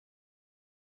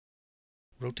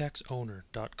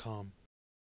RotaxOwner.com.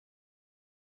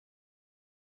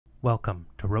 Welcome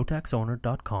to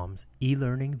RotaxOwner.com's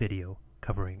e-learning video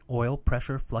covering oil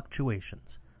pressure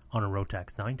fluctuations on a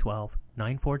Rotax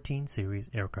 912-914 series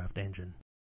aircraft engine.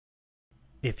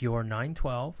 If your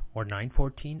 912 or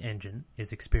 914 engine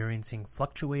is experiencing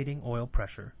fluctuating oil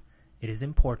pressure, it is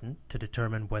important to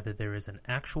determine whether there is an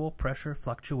actual pressure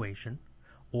fluctuation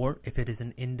or if it is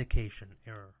an indication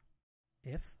error.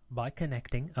 If, by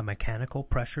connecting a mechanical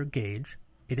pressure gauge,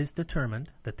 it is determined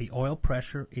that the oil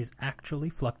pressure is actually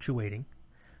fluctuating,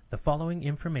 the following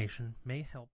information may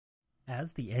help.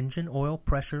 As the engine oil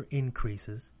pressure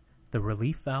increases, the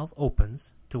relief valve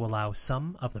opens to allow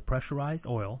some of the pressurized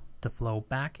oil to flow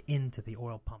back into the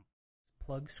oil pump. This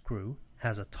plug screw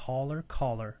has a taller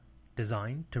collar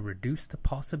designed to reduce the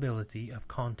possibility of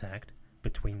contact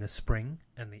between the spring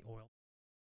and the oil.